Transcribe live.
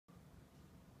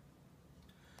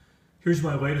Here's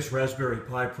my latest Raspberry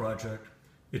Pi project.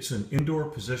 It's an indoor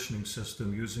positioning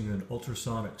system using an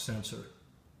ultrasonic sensor.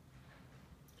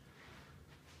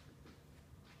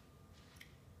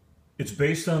 It's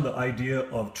based on the idea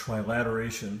of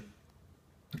trilateration,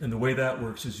 and the way that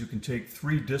works is you can take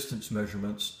 3 distance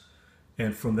measurements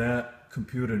and from that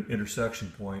compute an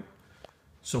intersection point.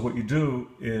 So what you do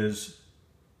is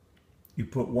you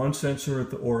put one sensor at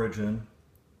the origin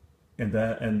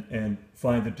and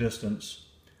find the distance.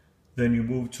 Then you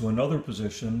move to another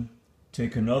position,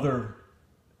 take another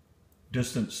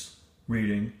distance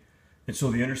reading, and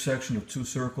so the intersection of 2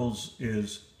 circles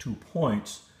is 2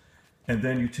 points. And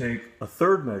then you take a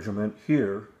third measurement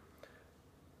here,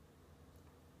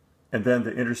 and then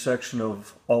the intersection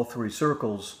of all 3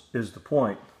 circles is the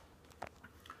point.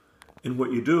 And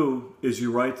what you do is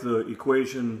you write the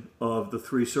equation of the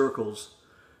 3 circles,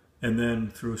 and then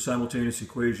through simultaneous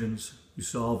equations you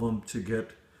solve them to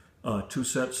get 2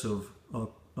 sets of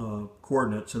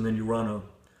coordinates, and then you run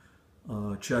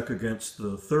a check against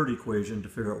the third equation to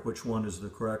figure out which one is the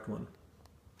correct one.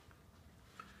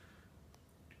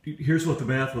 Here's what the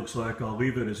math looks like. I'll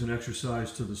leave it as an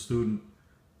exercise to the student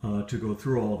to go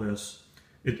through all this.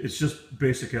 It's just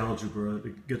basic algebra.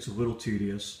 It gets a little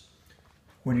tedious.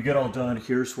 When you get all done,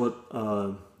 here's what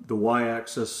the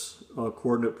y-axis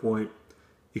coordinate point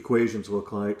equations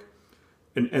look like.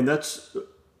 And that's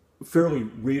fairly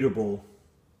readable,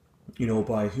 you know,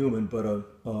 by a human, but a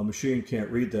machine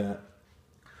can't read that.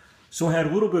 So I had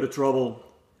a little bit of trouble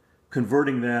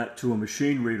converting that to a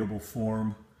machine readable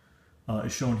form,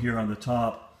 as shown here on the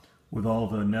top with all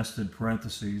the nested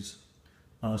parentheses.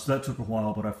 So that took a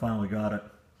while, but I finally got it.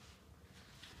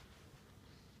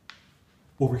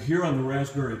 Over here on the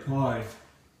Raspberry Pi,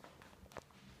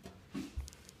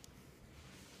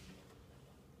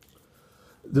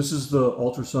 this is the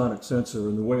ultrasonic sensor,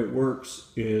 and the way it works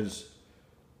is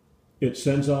it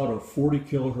sends out a 40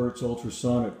 kilohertz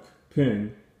ultrasonic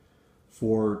ping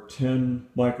for 10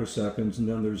 microseconds, and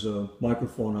then there's a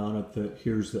microphone on it that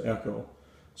hears the echo.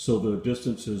 So the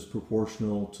distance is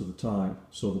proportional to the time.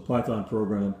 So the Python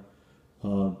program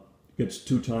gets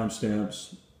 2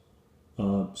 timestamps,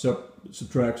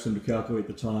 subtracts them to calculate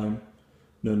the time,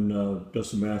 then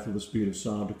does some math with the speed of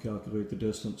sound to calculate the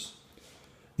distance.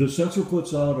 The sensor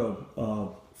puts out a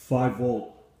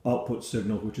 5-volt output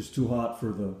signal, which is too hot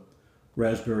for the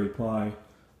Raspberry Pi.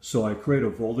 So I create a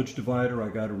voltage divider. I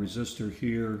got a resistor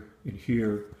here and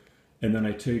here, and then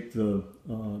I take the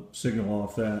signal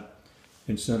off that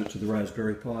and send it to the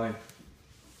Raspberry Pi.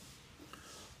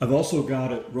 I've also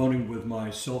got it running with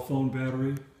my cell phone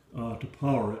battery to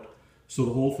power it. So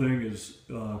the whole thing is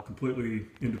completely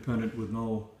independent with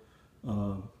no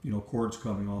cords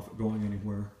coming off it going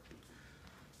anywhere.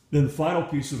 Then the final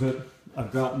piece of it,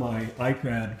 I've got my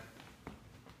iPad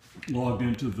logged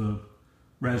into the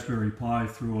Raspberry Pi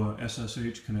through a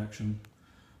SSH connection.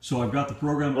 So I've got the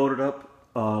program loaded up.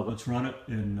 Let's run it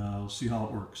and we'll see how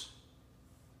it works.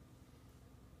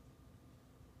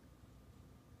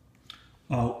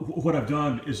 What I've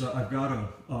done is I've got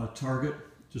a target,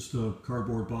 just a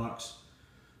cardboard box.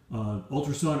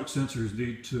 Ultrasonic sensors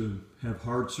need to have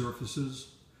hard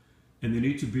surfaces, and they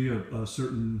need to be a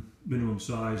certain minimum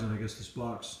size, and I guess this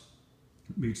box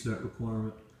meets that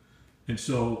requirement. And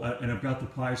so, and I've got the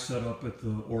Pi set up at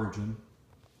the origin.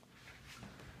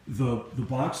 The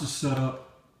box is set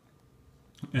up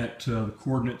at the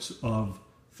coordinates of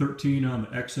 13 on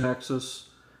the x-axis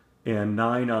and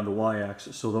 9 on the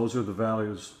y-axis. So those are the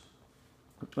values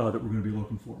that we're going to be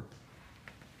looking for.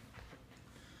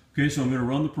 Okay, so I'm going to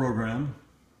run the program.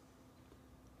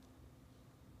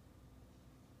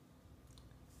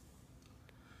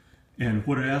 And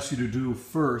what it asks you to do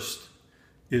first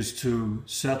is to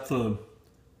set the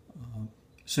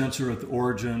sensor at the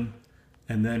origin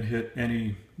and then hit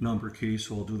any number key.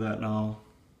 So I'll do that now.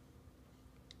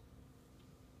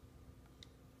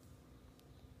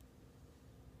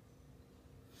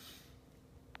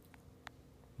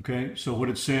 Okay, so what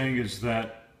it's saying is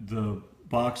that the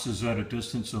box is at a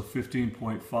distance of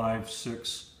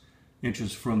 15.56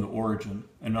 inches from the origin,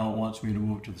 and now it wants me to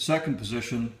move to the second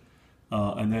position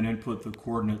and then input the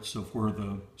coordinates of where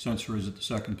the sensor is at the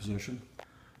second position.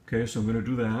 Okay, so I'm going to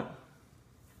do that.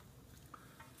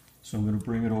 So I'm going to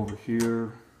bring it over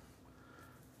here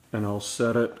and I'll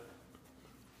set it,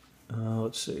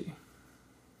 let's see.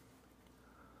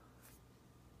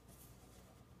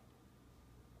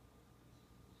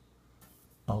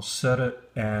 I'll set it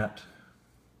at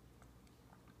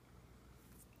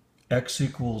x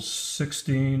equals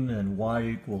 16 and y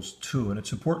equals 2. And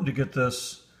it's important to get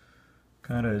this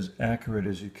kind of as accurate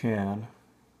as you can.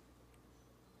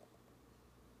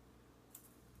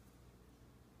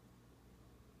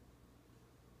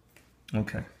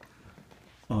 Okay.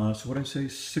 So what I say,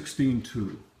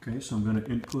 16.2. Okay, so I'm going to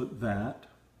input that.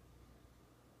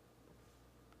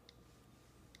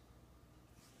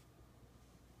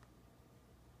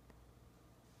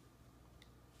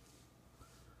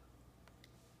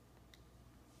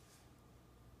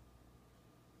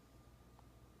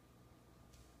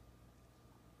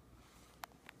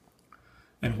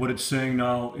 And what it's saying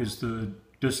now is the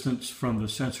distance from the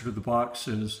sensor to the box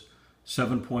is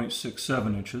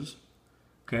 7.67 inches.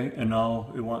 Okay, and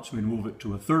now it wants me to move it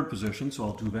to a third position, so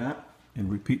I'll do that and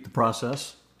repeat the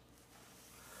process.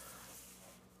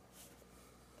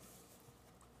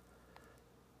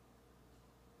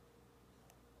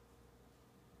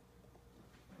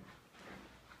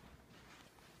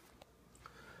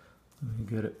 Let me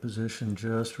get it positioned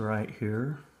just right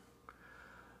here.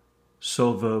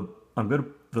 So I'm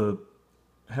going to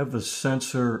have the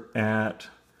sensor at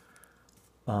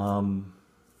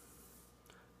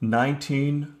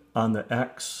 19 on the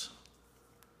X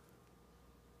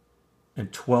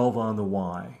and 12 on the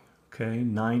Y. Okay,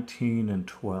 19 and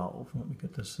 12. Let me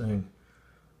get this thing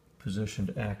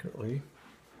positioned accurately.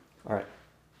 All right.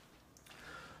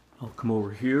 I'll come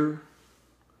over here.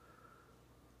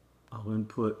 I'll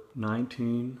input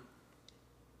 19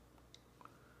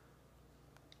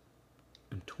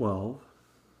 and 12.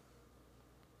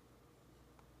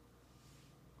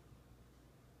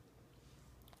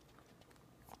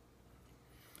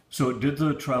 So it did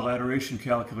the trilateration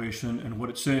calculation, and what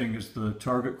it's saying is the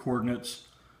target coordinates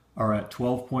are at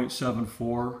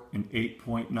 12.74 and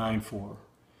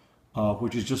 8.94,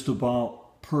 which is just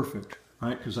about perfect,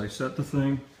 right? Because I set the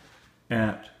thing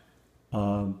at,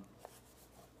 I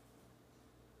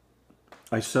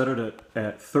set it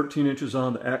at 13 inches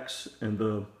on the X, and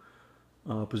the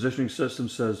positioning system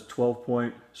says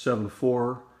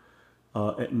 12.74,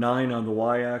 at 9 on the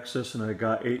Y-axis, and I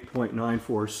got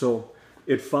 8.94. So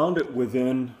it found it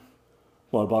within,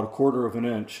 well, about 1/4 of an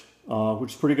inch,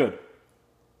 which is pretty good.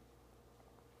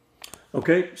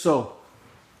 Okay, so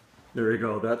there you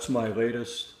go. That's my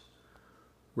latest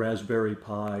Raspberry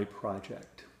Pi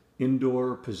project.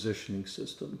 Indoor positioning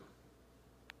system.